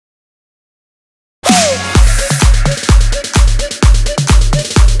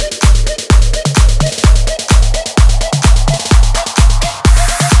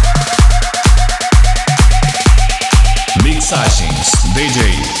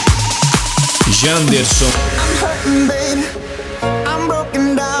JANDERSON. I'm hurting, baby. I'm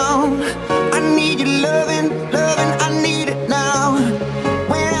broken down. I need your loving, loving. I need it now.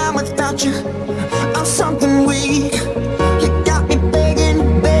 When I'm without you, I'm something weak. You got me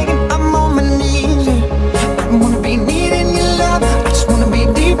begging, begging. I'm on my knees. I wanna be needing your love. I just wanna be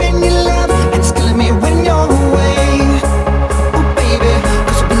deep in your love. And it's killing me when you're away. Oh, baby,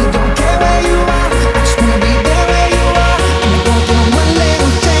 'cause I really don't care where you are. I just wanna be there where you are. And we're going through one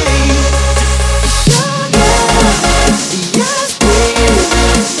little thing. Yes, please.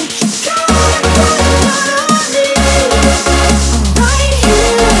 You gotta put it on me. Right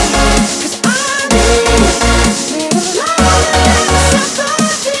here, 'cause I need little love and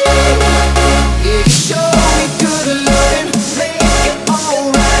sympathy. Yeah, you show me good loving, make it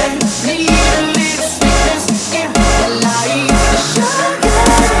alright. Need a little sweetness in my life. Sugar,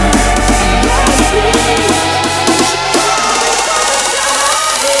 yes, please.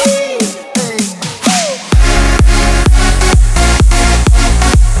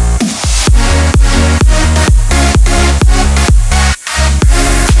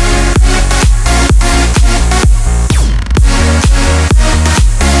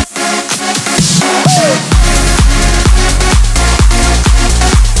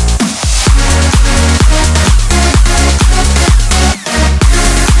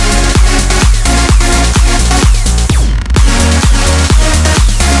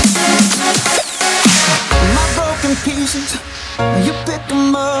 My broken pieces, you pick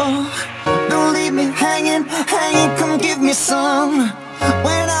them up. Don't leave me hanging, hanging, come give me some.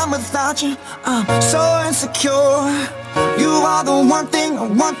 When I'm without you, I'm so insecure. You are the one thing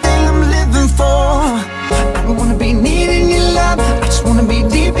I'm living for. I don't wanna be needing your love, I just wanna be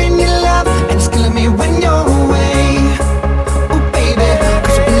deep in your love. And it's killing me when you're away. Ooh, baby,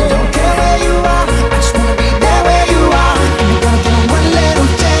 'cause I really don't care where you are. I just wanna be there where you are. And we're gonna do one little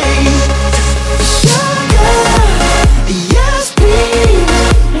thing. Sugar, yes please.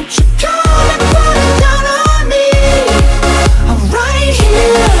 Won't you come and put it down on me? I'm right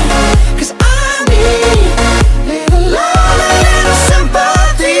here, 'cause I need little love and little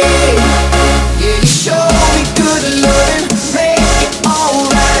sympathy. Yeah, you show me good loving, make it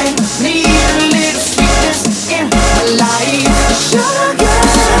alright. Need a little sweetness in my life. Sugar,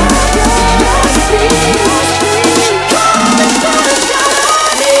 yes please. Won't you come and put it down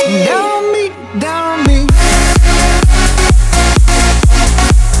on me? Down on me, down on me.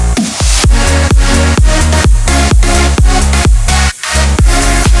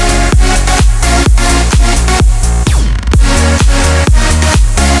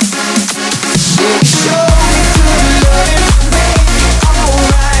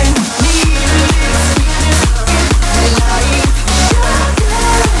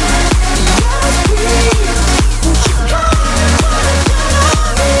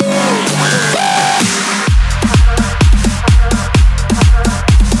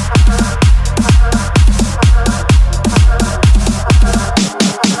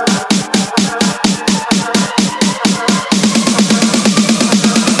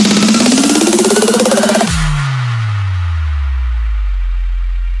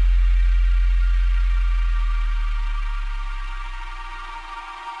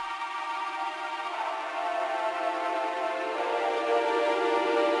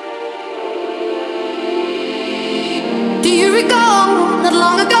 Do you recall not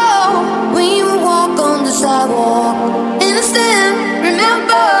long ago when you would walk on the sidewalk? Innocent,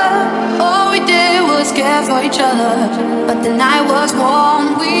 remember, all we did was care for each other. But the night was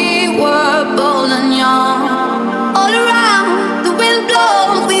warm, we were bold and young. All around, the wind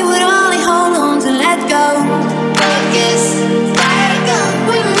blows, we would only hold on to let go. Like it's fire gun,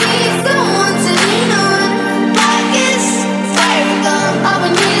 we need someone to lean on. Like it's fire gun, all we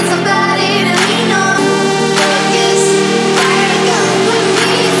need is somebody to lean on. Like it's fire gun, we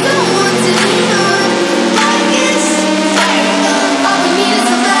need someone to lean on. Like it's fire gun, all we need is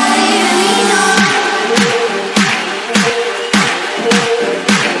somebody to lean on.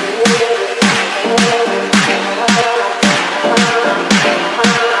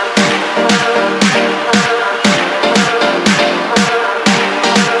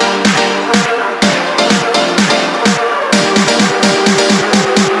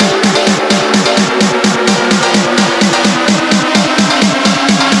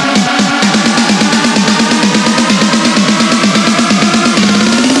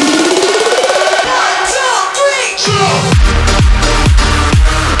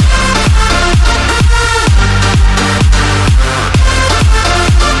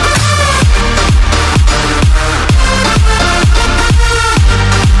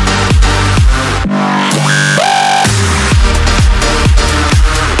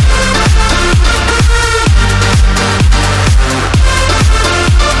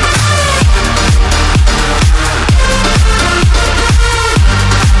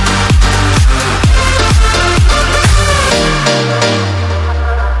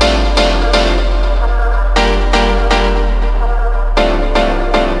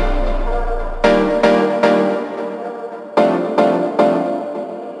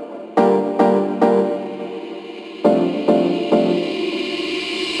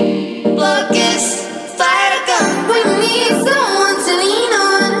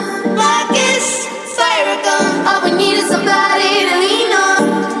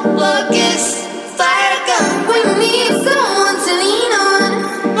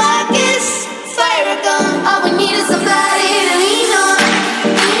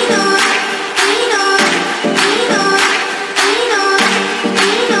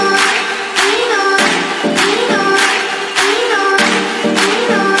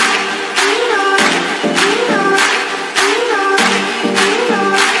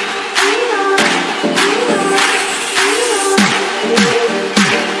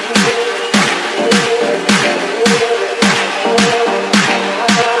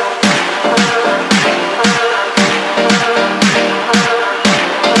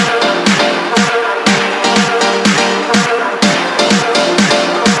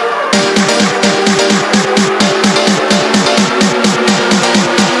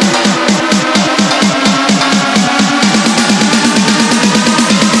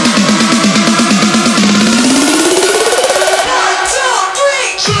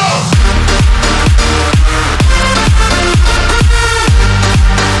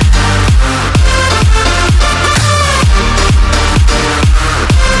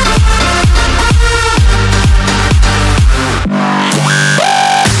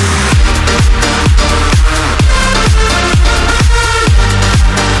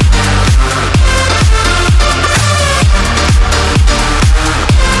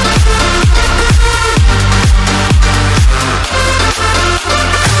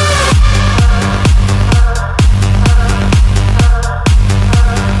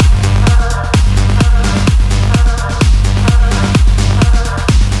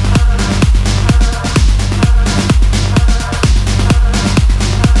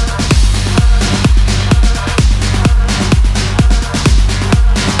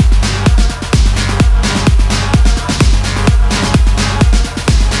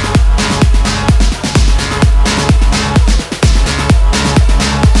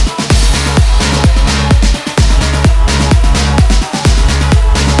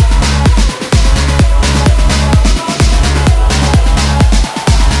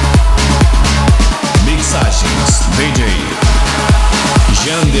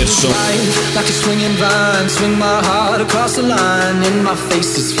 swinging vines, swing my heart across the line. In my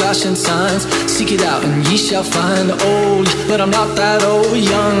face is flashing signs. Seek it out and ye shall find. Old, but I'm not that old.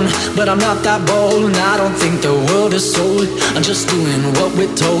 Young, but I'm not that bold. And I don't think the world is sold. I'm just doing what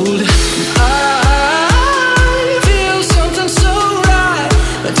we're told. I feel something so right,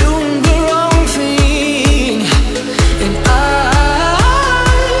 doing the wrong thing. And I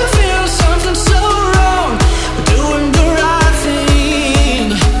feel something so wrong, doing the right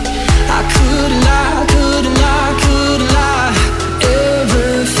thing. I couldn't lie, couldn't lie, couldn't lie.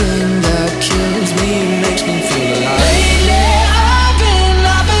 Everything that kills me makes me feel alive. Lately I've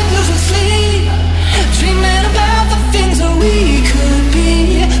been losing sleep, dreaming about the things that we could be.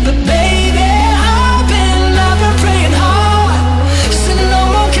 But baby, I've been praying hard, sending no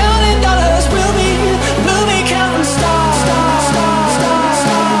more counting dollars. We'll be counting stars.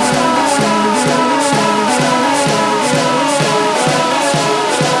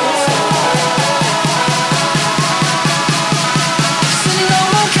 Sending no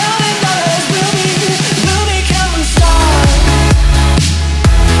more counting dollars. We'll be counting stars. We'll be counting stars.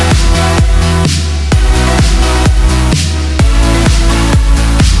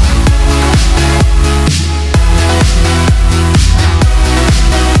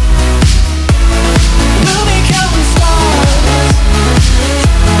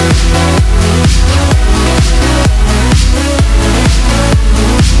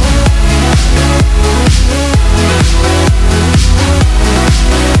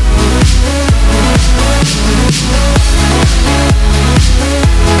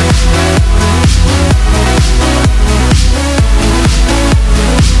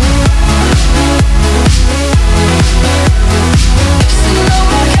 Sending no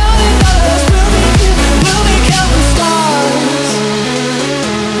more counting dollars. We'll be counting stars.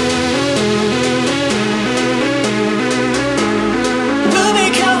 We'll be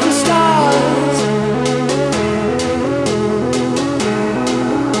counting stars.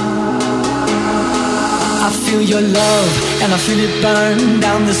 I feel your love and I feel it burn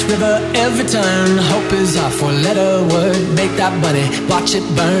down this river every turn. Hope is our four-letter word. Make that money, watch it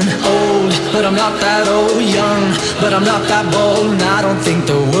burn. Old, but I'm not that old. Young, but I'm not that bold. And I don't think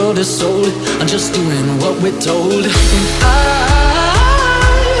the world is sold. I'm just doing what we're told. And I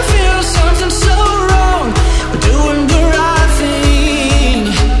feel something so wrong, we're doing the right thing.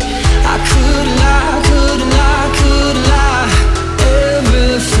 I couldn't lie, couldn't lie, couldn't lie.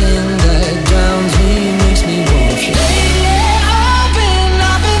 Everything that drowns me makes me want to fly. Lately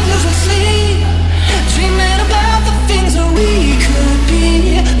I've been losing sleep, dreaming about the things that we could be.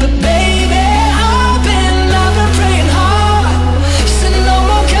 But baby, I've been praying hard, sending no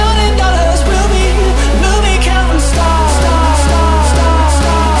more counting dollars. We'll be counting stars.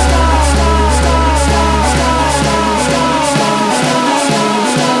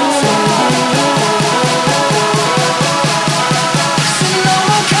 Sending no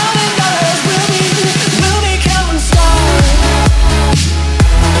more counting dollars. We'll be counting stars.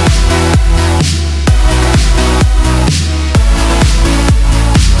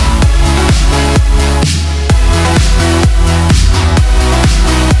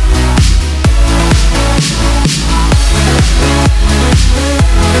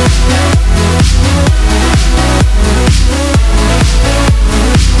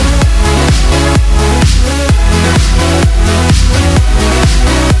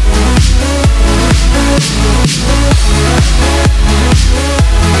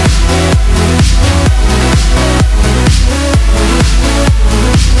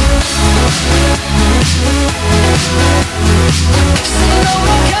 Sending no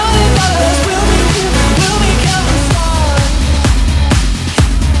more counting dollars. We'll be counting stars.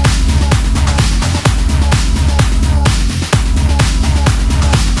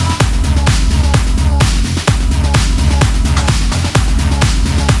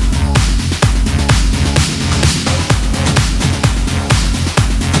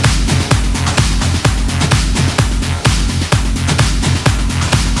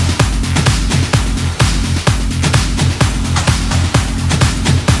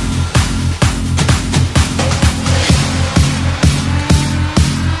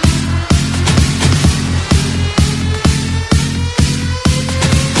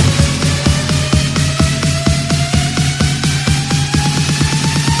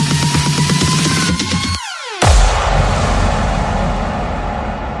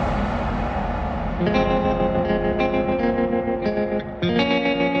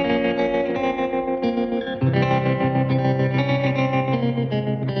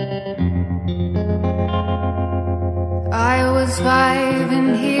 I was 5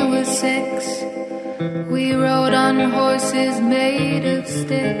 and he was 6. We rode on horses made of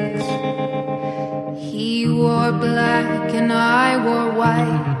sticks. He wore black and I wore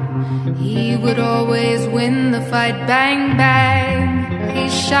white. He would always win the fight. Bang, bang. He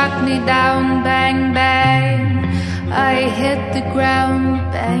shot me down. Bang, bang. I hit the ground.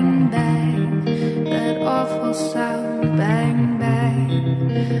 Bang, bang. That awful sound. Bang,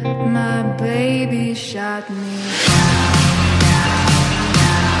 bang. My baby shot me down.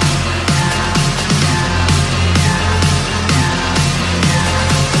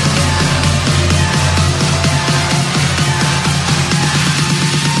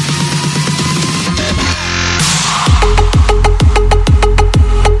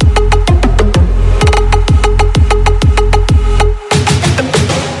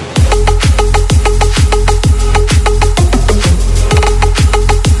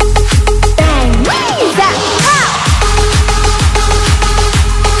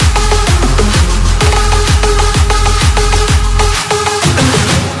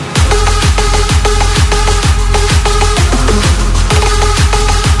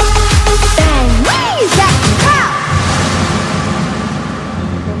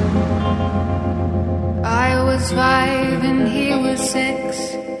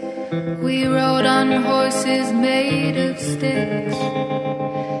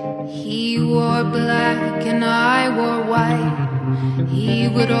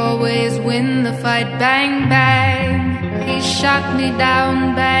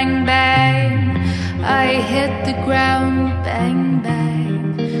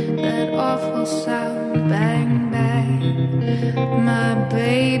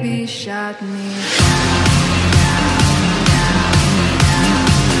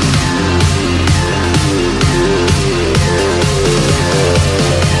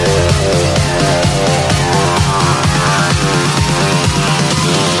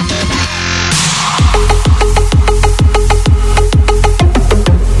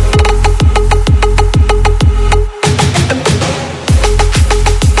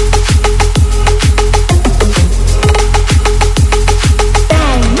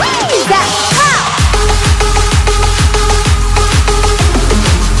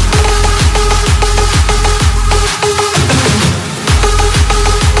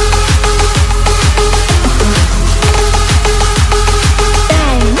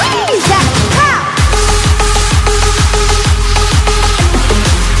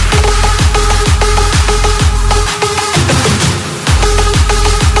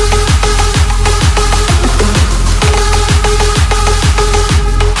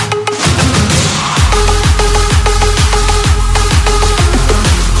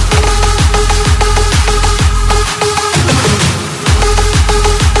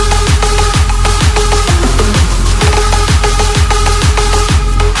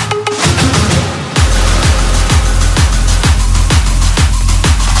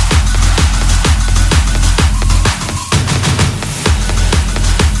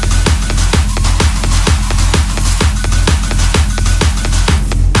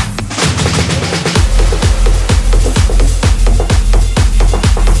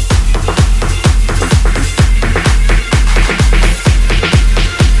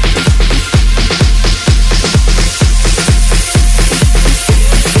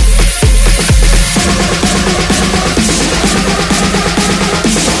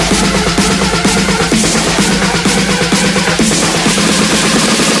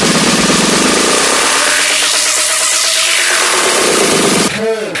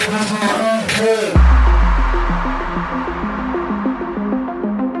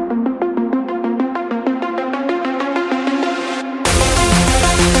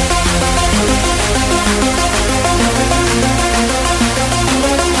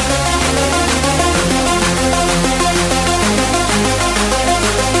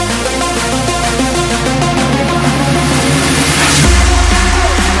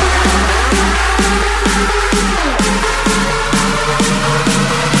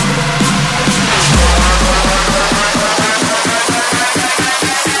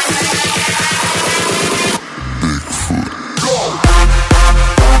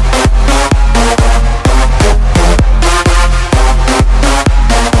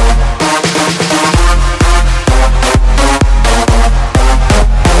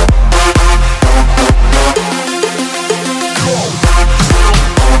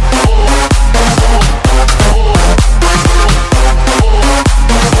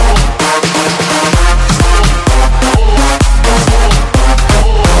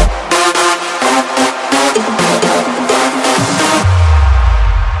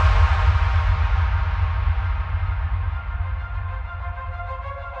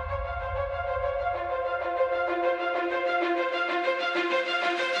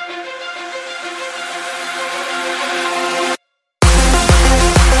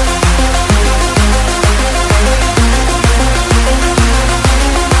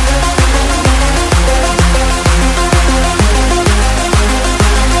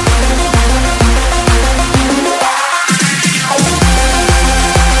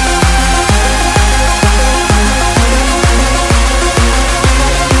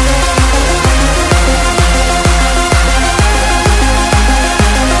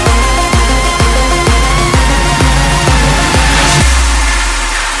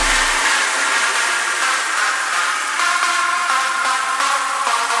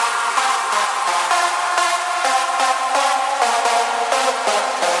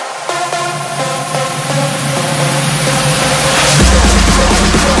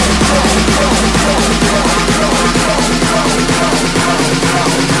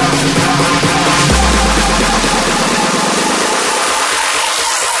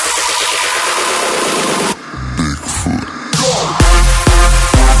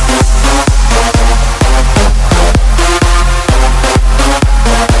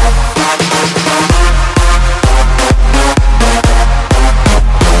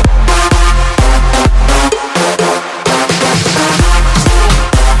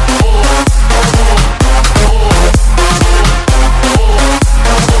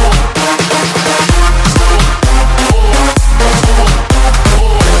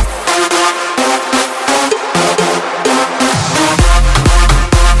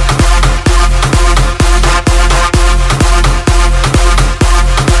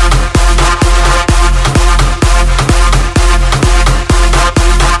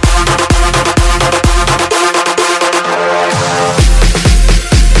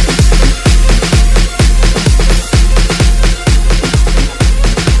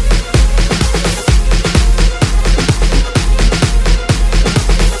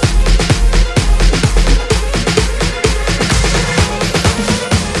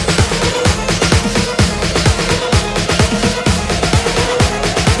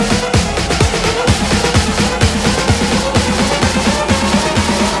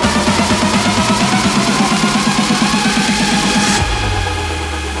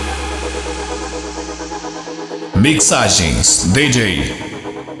 Mixagens DJ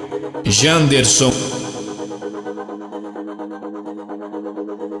Janderson.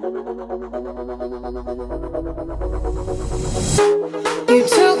 You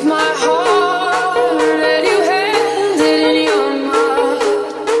took my heart and you held it in your mouth,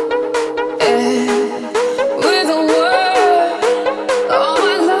 and with a word, all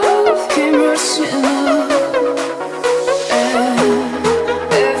my love came rushing out,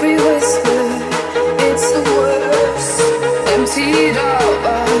 and every whisper, it's the worst, emptied out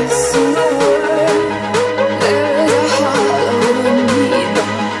by a single word. There's a hollow in me.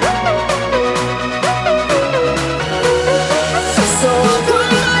 So I'll put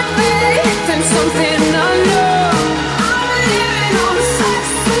my faith in something unknown. I'm living on a side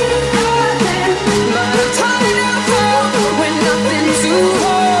street nothing, but I'm tired of home with nothing to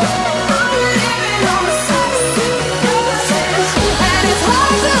hold. I'm living on a side street nothing, and it's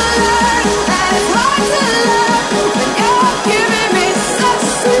hard to learn, and it's hard to love when you're giving me such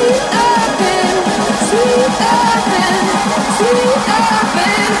sweet nothing, sweet nothing, sweet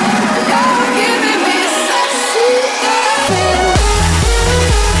nothing. You're giving me such sweet nothing.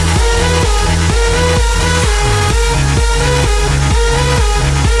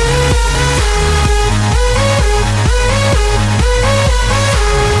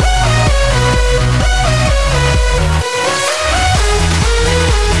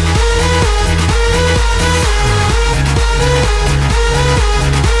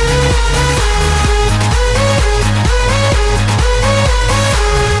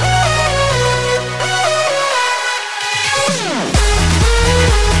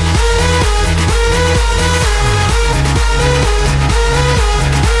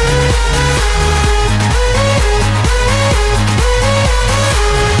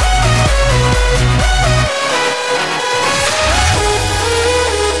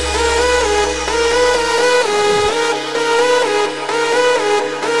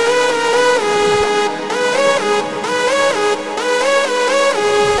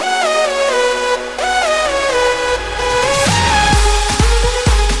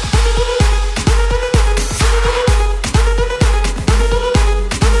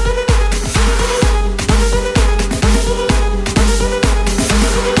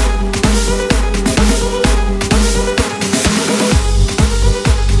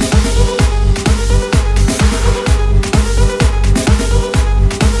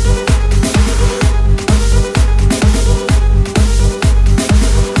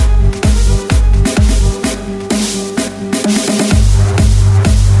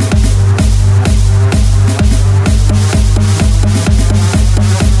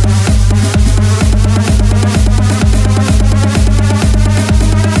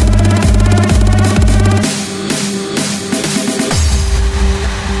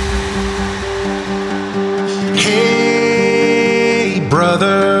 Hey,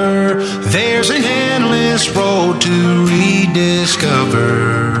 brother, there's an endless road to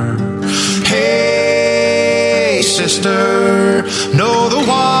rediscover. Hey, sister, know the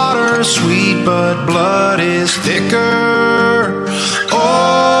water's sweet, but blood is thicker.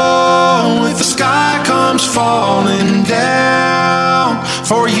 Oh, if the sky comes falling down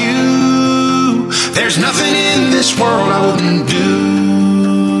for you, there's nothing in this world I wouldn't do.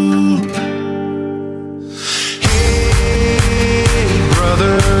 Do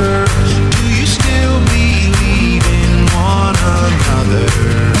you still believe in one another?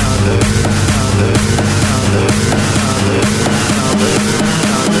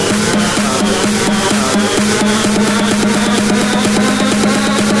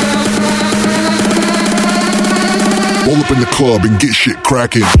 Roll up in the club and get shit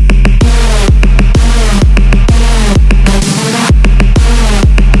cracking.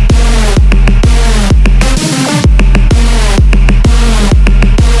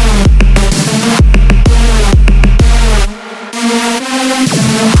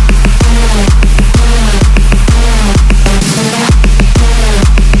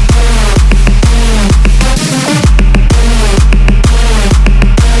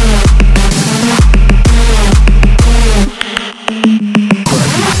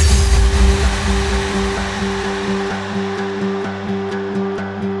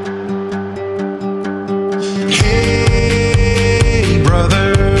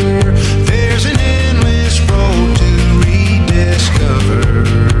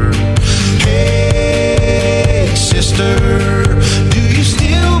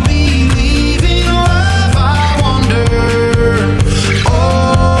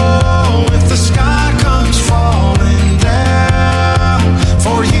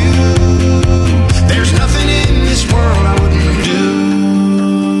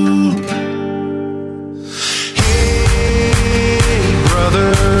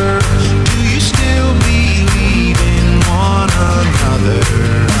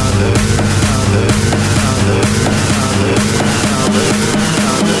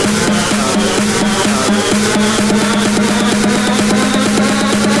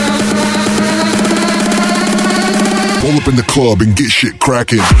 in the club and get shit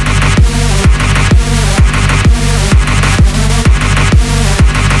cracking.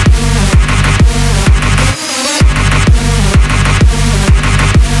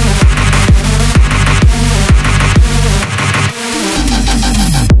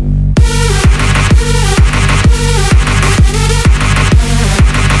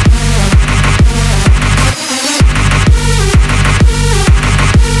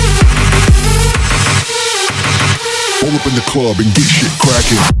 Roll up in the club and get shit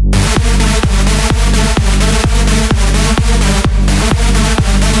cracking.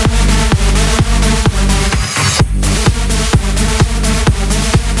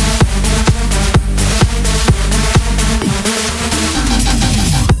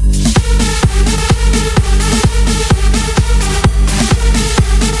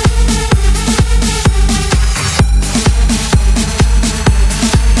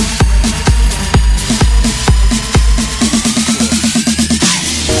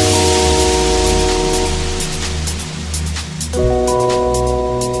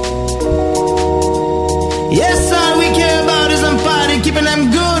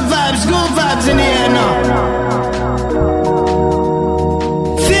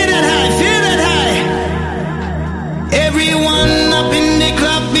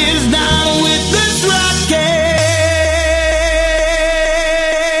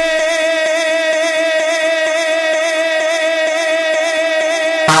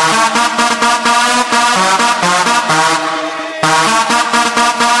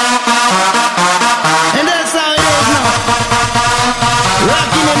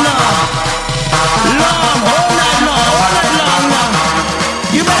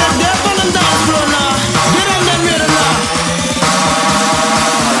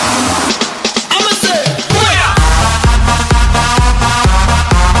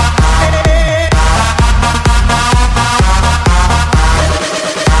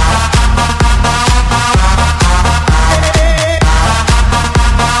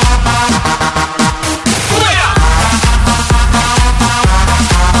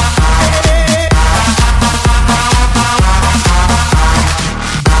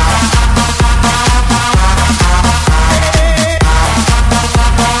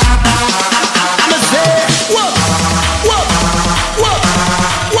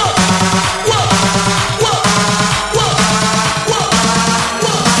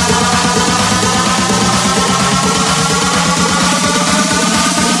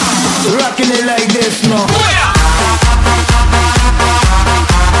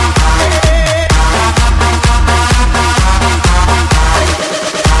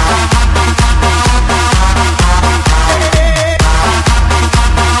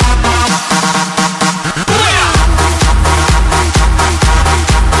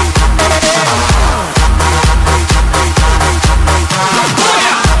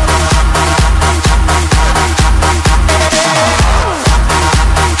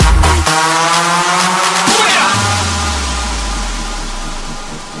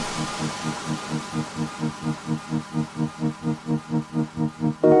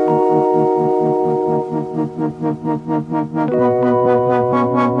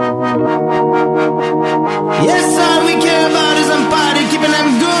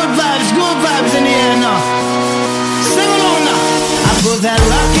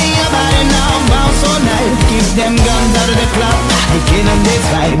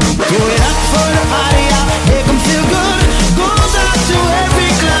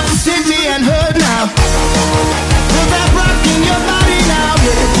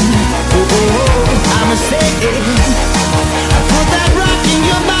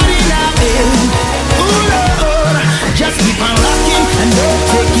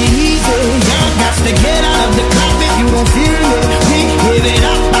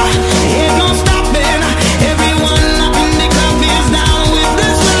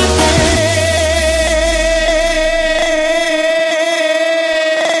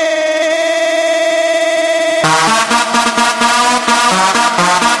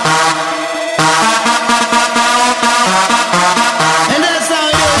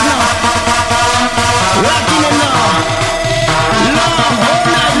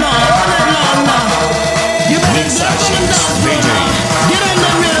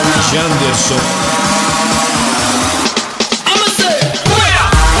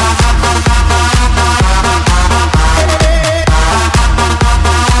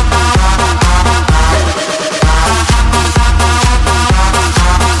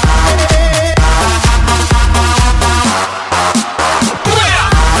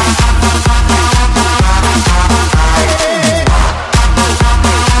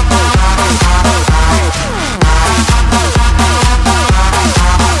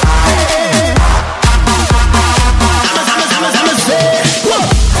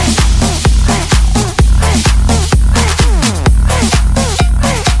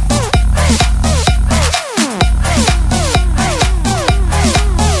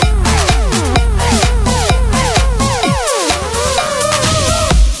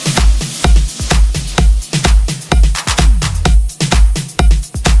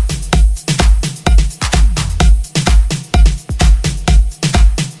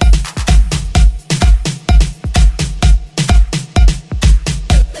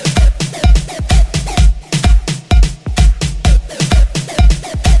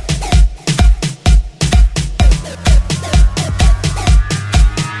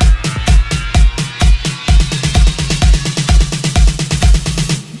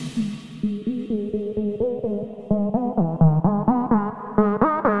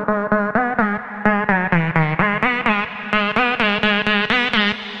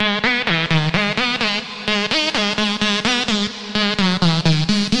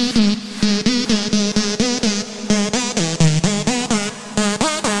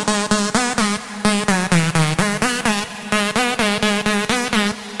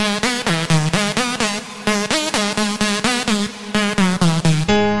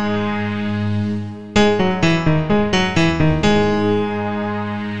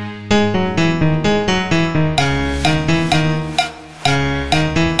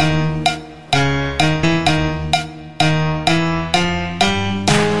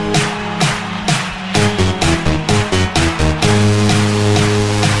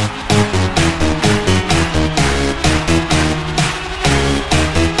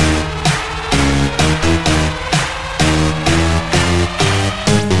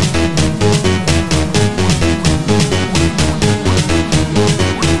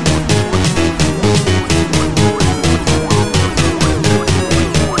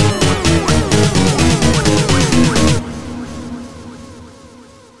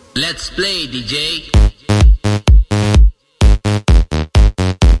 Let's play, DJ.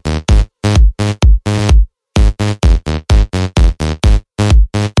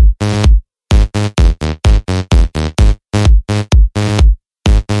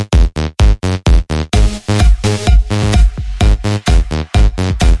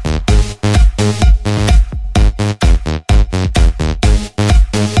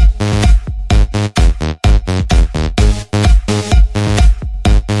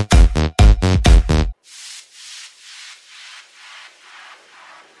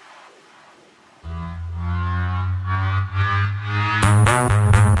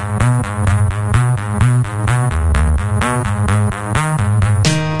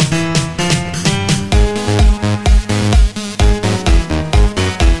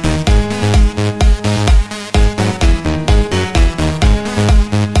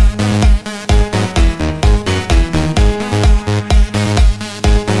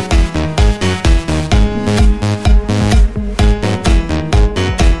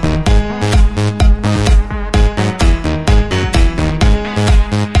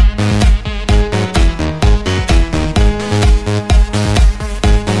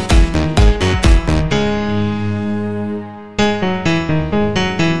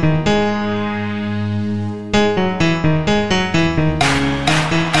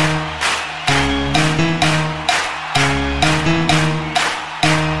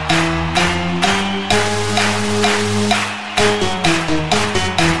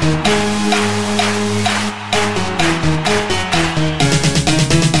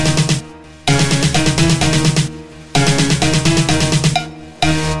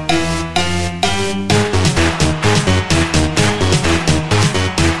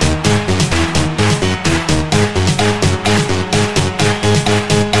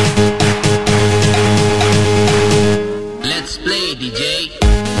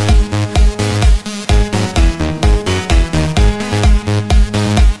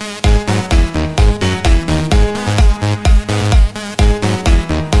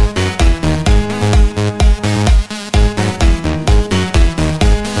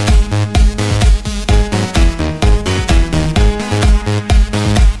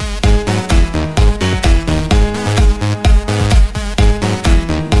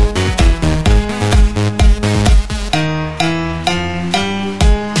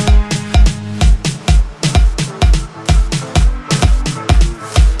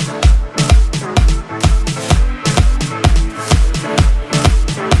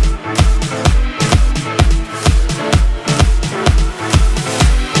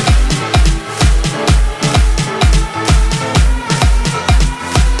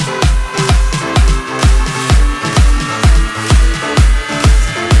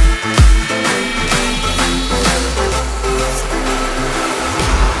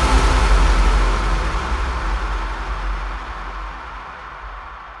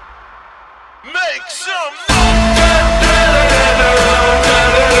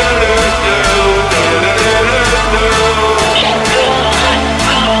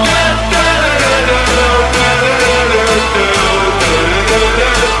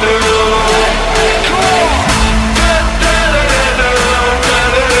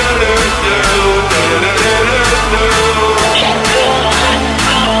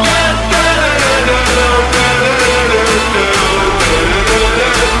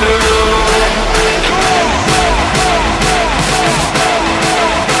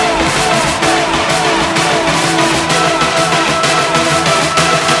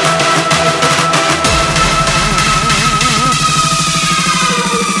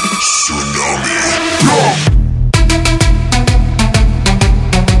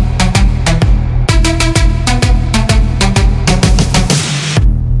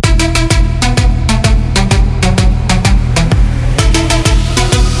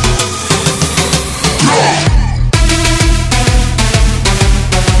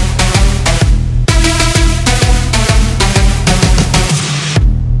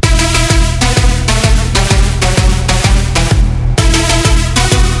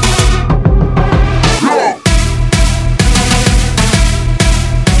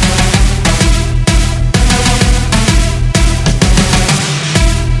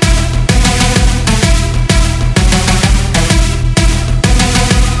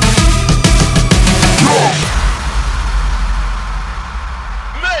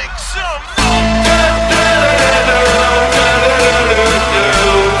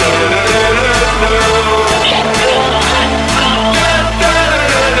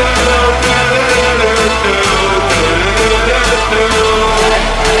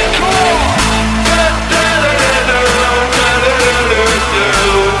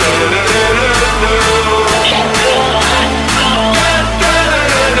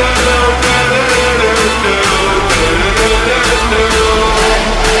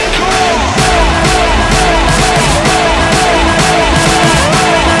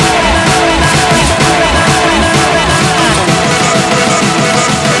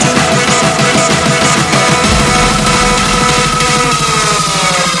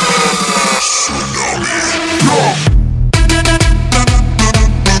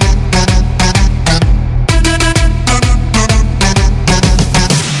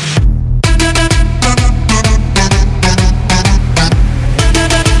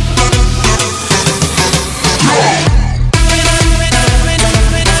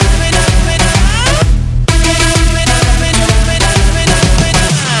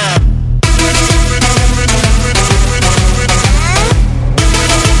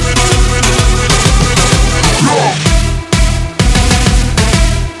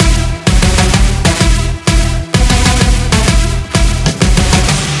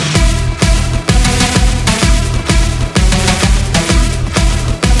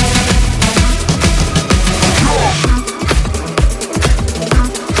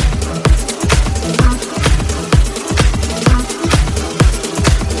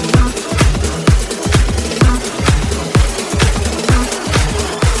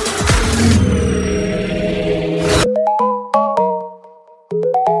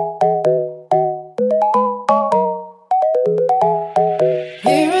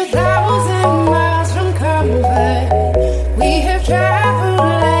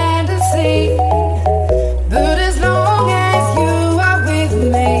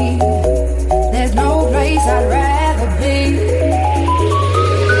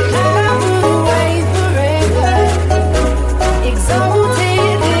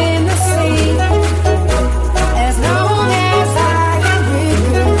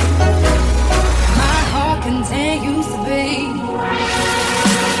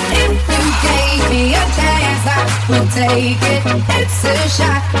 take it. It's a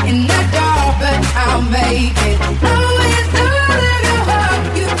shot in the dark, but I'll make it. No, with the little heart,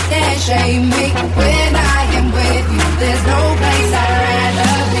 you can't shame me. When I am with you, there's no place I'd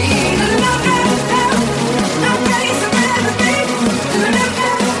rather be. No, no, no, no place I'd rather be. No, no,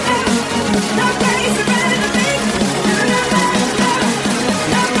 no, no place I'd rather be. No, no, no,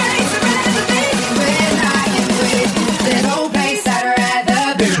 no place I'd rather be. When I am with you, there's no place I'd rather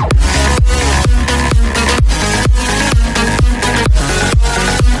be.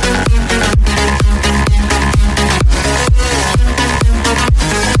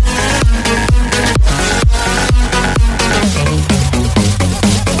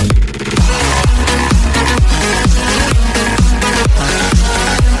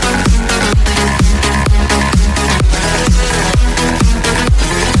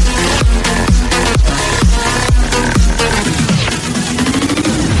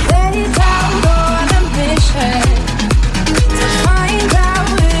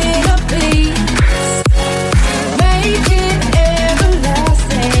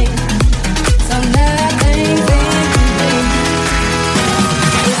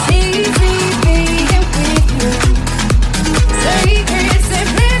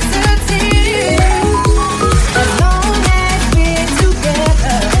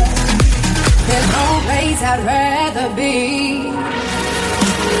 I'd rather be.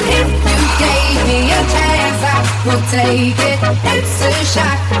 If you gave me a chance, I would take it. It's a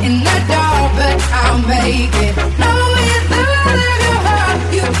shot in the dark, but I'll make it. No, with a little heart,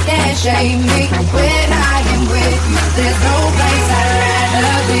 you can't shame me. When I am with you, there's no place I'd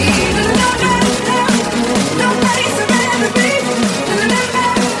rather be. No, no, no, no place I'd rather be. No, no,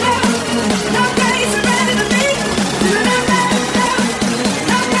 no, no place I'd rather be. No, no, no,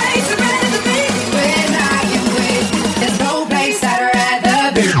 no place I'd rather be. When I am with you, there's no place I'd rather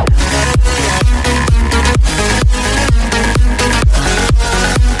be.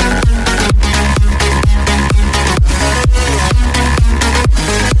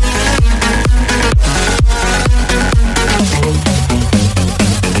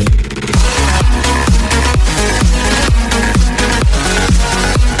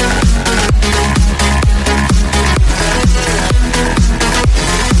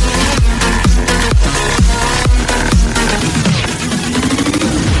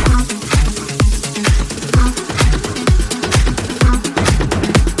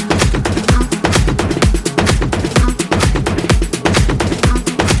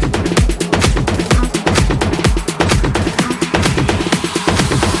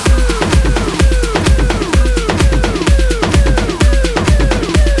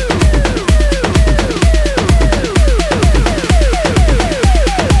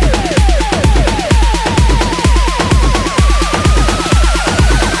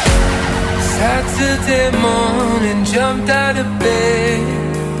 Saturday morning, jumped out of bed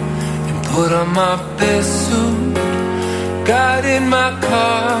and put on my best suit. Got in my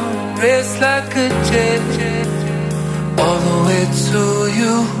car, raced like a jet, all the way to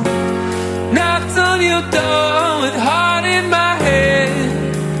you. Knocked on your door with heart in my head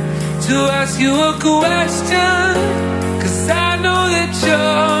to ask you a question, 'cause I know that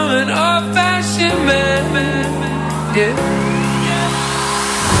you're an old-fashioned man, yeah.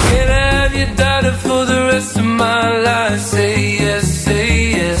 Can I have your daughter for the rest of my life? Say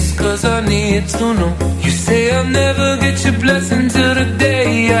yes, 'cause I need to know. You say I'll never get your blessing till the day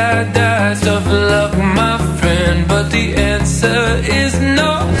I die. Tough luck, my friend, but the answer is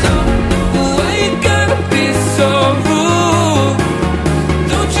no, no. Why you gotta be so rude?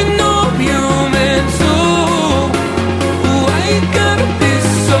 Don't you know I'm human too? Why you gotta be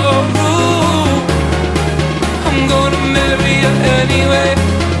so rude? I'm gonna marry you anyway.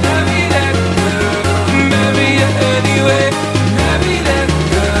 Anyway, marry that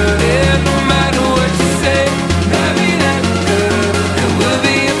girl, yeah, no matter what you say, marry that girl, and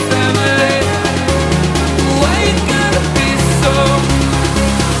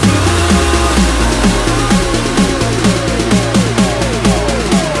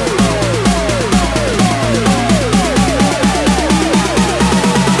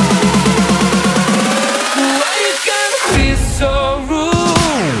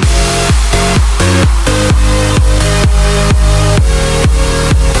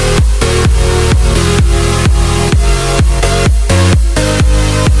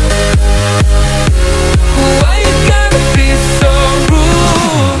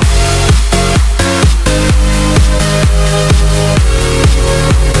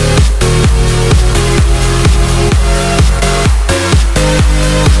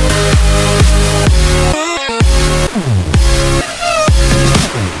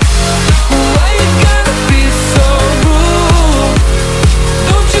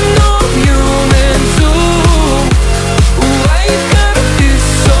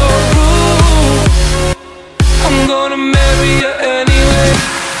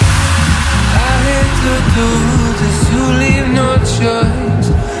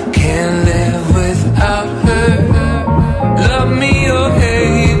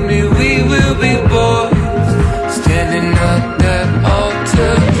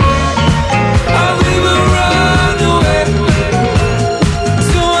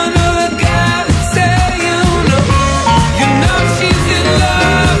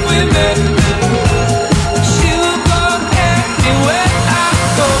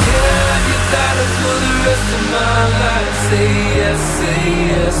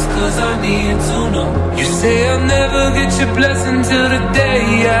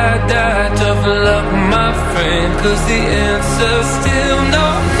die. Tough luck, my friend, 'cause the answer's still no,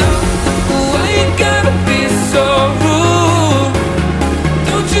 no. Why you gotta be so rude?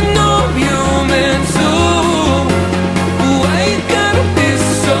 Don't you know I'm human too? Why you gotta be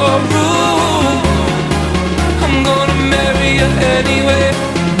so rude? I'm gonna marry you anyway.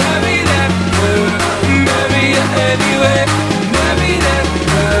 Marry that girl, marry you anyway. Marry that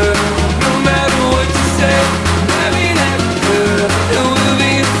girl, no matter what you say. Marry that girl, it will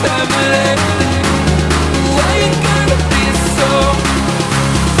be a family. Why you gotta be so?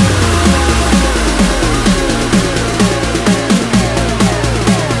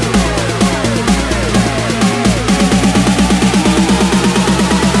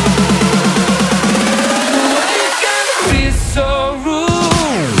 Why you gotta be so rude?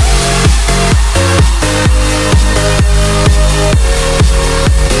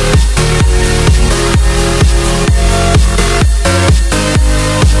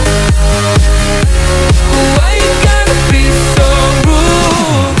 Why you gotta be so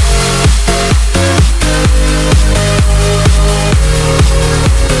rude?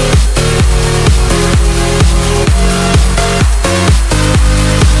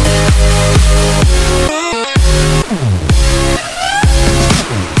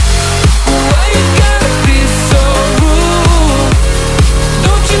 Why you gotta be so rude?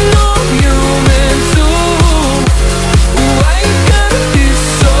 Don't you know I'm human too? Why you gotta be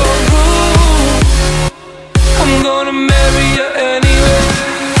so rude? I'm gonna marry you anyway.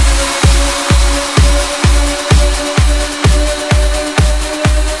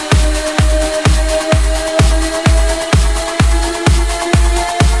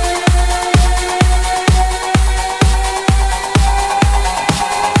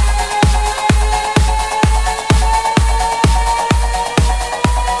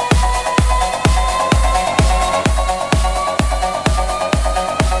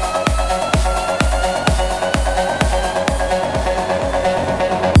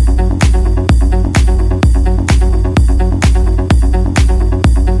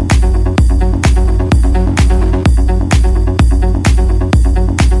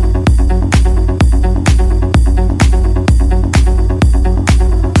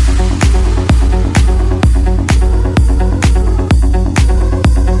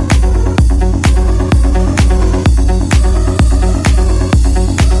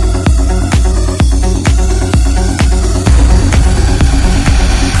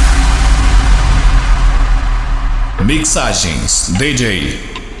 Mixagens DJ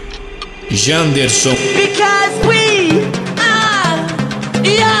Janderson. Because we are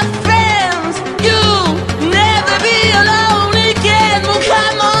your friends, you'll never be alone again. Well,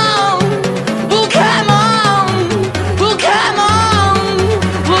 come on, well, come on, well, come on,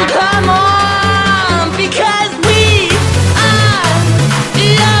 well, come on. Because we are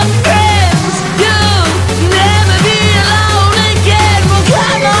your friends, you'll never be alone again. Well,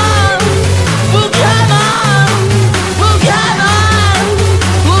 come on, well, come on, well, come on,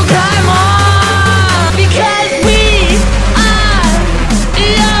 well, come on. Because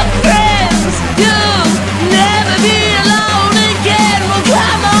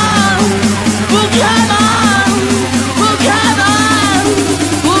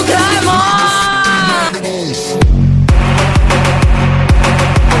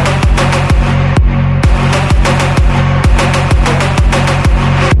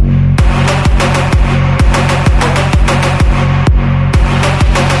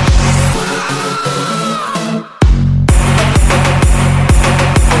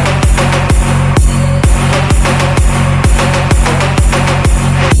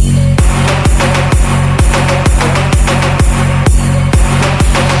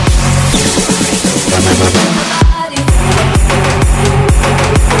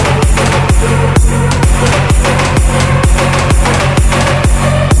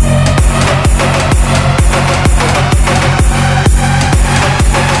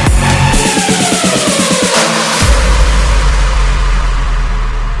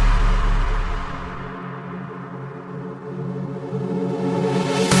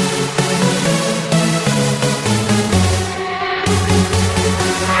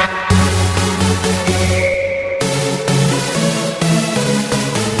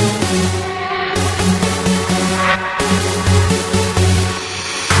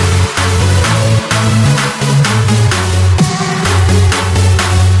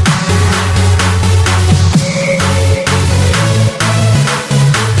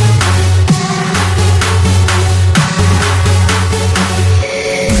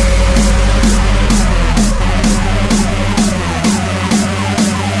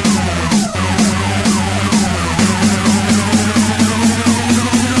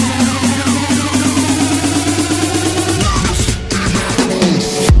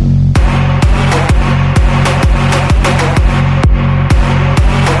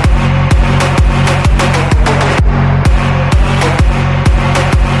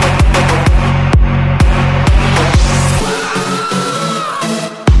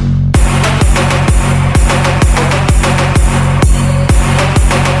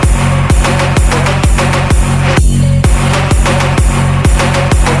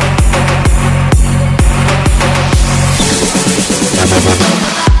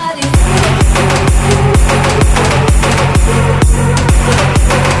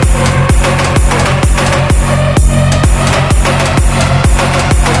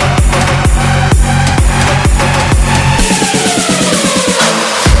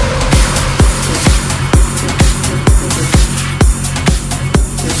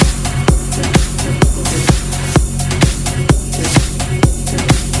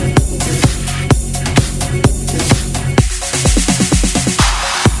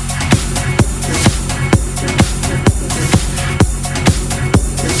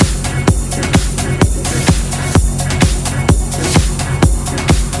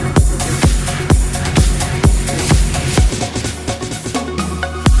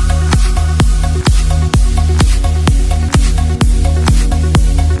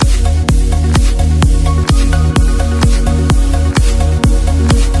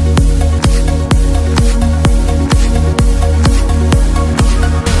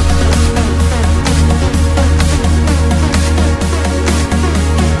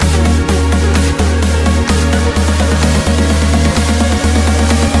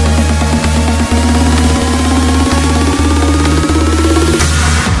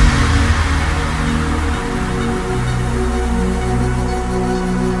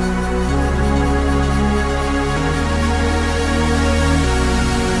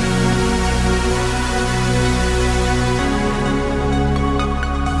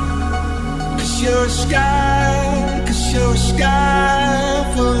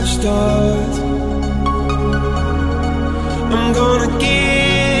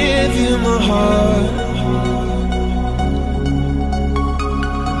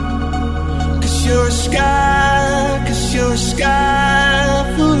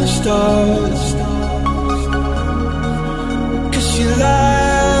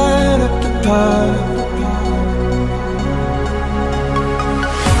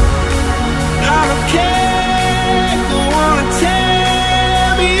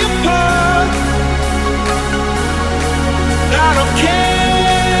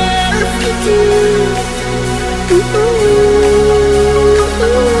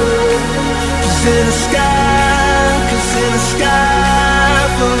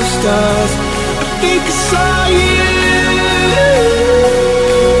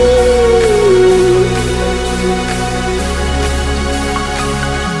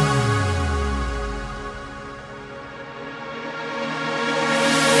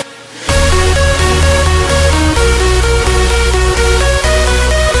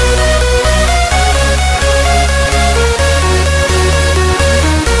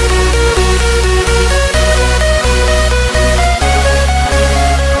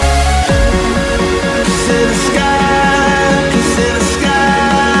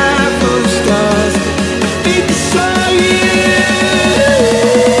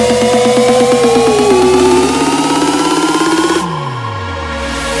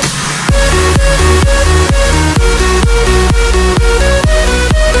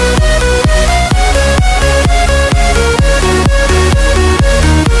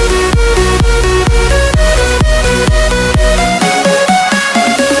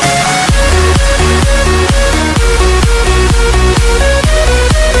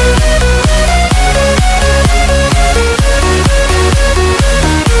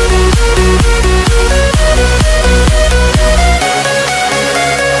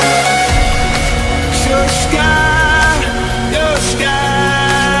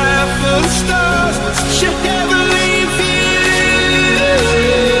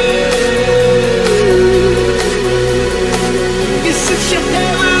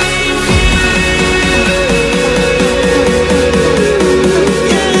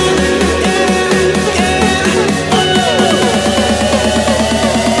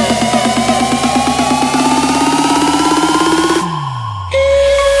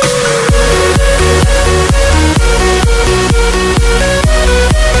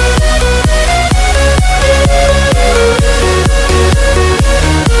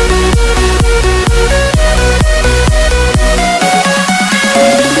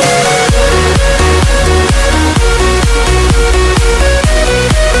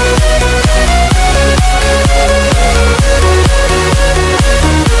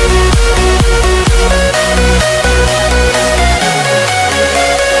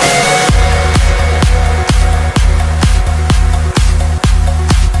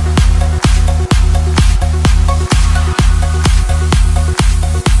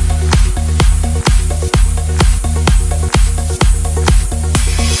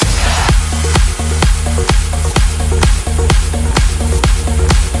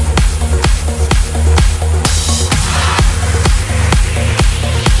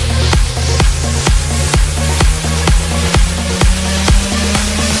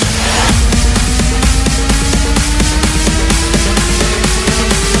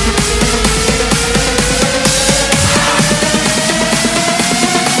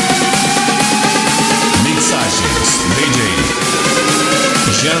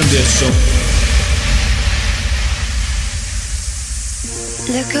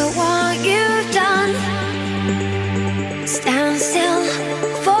at what you've done. Stand still,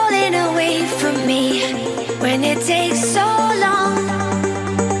 falling away from me when it takes so long.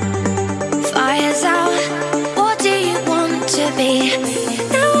 Fire's out, what do you want to be?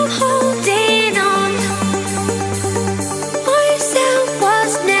 Now I'm holding on. Myself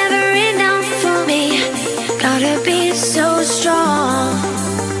was never enough for me. Gotta be so strong.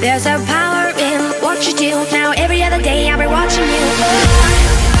 There's a power in what you do. Now every other day I'll be watching you.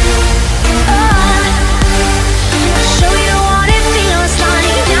 I'll show you what it feels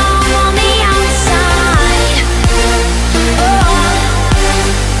like. Now I'm on the outside.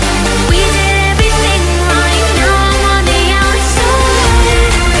 We did everything right. Now I'm on the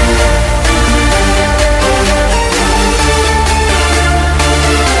outside.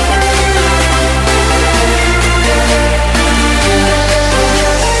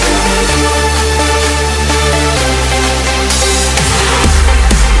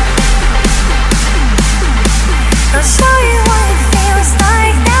 I'll show you what it feels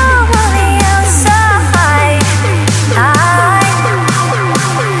like. Now I'm on the outside.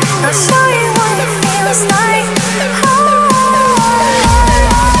 I'll show you what it feels like.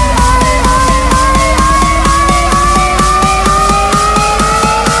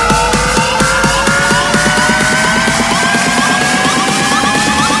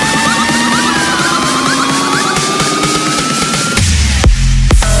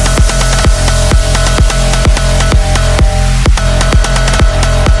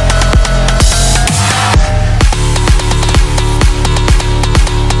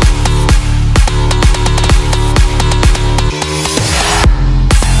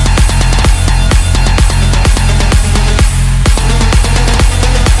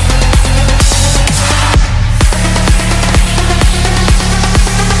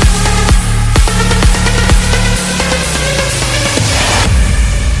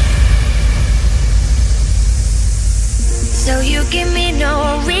 So you give me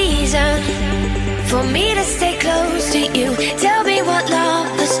no reason for me to stay close to you. Tell me what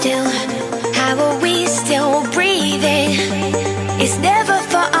love is still. How are we still breathing? It's never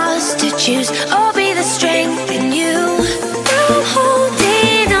for us to choose. Or be the strength in you. Now I'm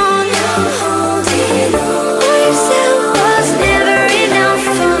holding on. Myself was never enough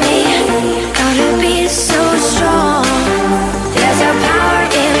for me. Gotta be so strong. There's a power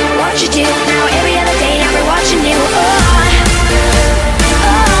in what you do. Now every other day I'll be watching you.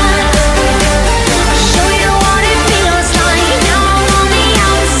 Show you what it feels like. Now I'm on the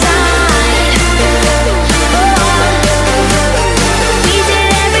outside. We did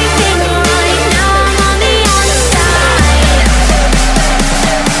everything right. Now I'm on the outside.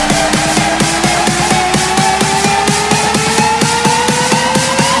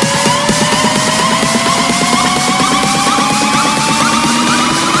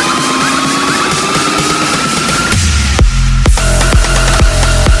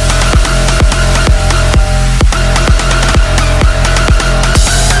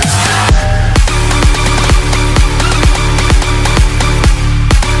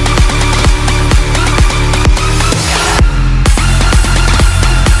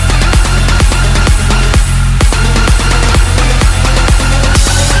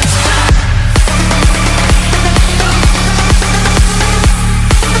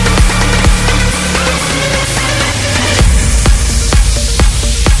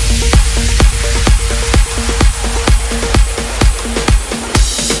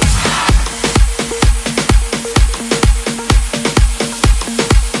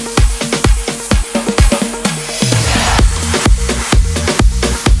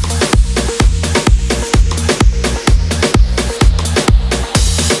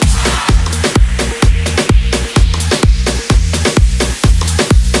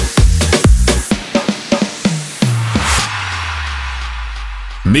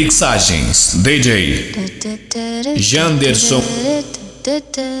 Mixagens DJ Janderson.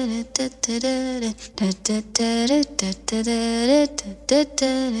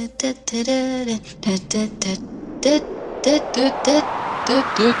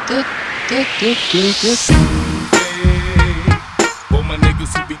 For my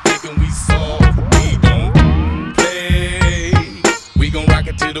niggas who be thinking we soft, we don't play. We gon' rock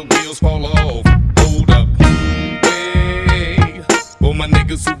it till the wheels fall off. Hold up, wait. For my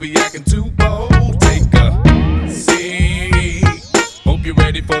niggas who be acting too bold, take a seat. Hope you're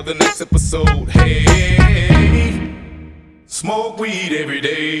ready for the next episode. Hey, smoke weed every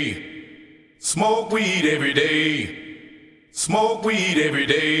day. Smoke weed every day. Smoke weed every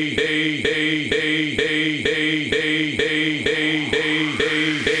day. Hey, hey, hey, hey, hey, hey, hey, hey, hey, hey,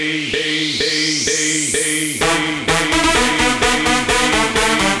 hey, hey, hey, hey, hey.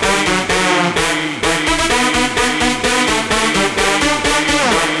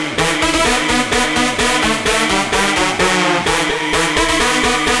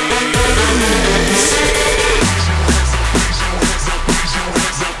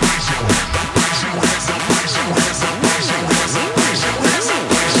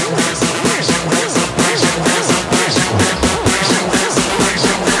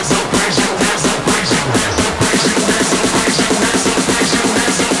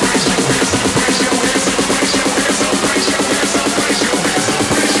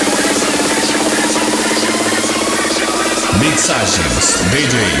 Mixagens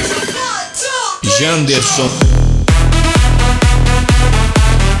DJ Janderson.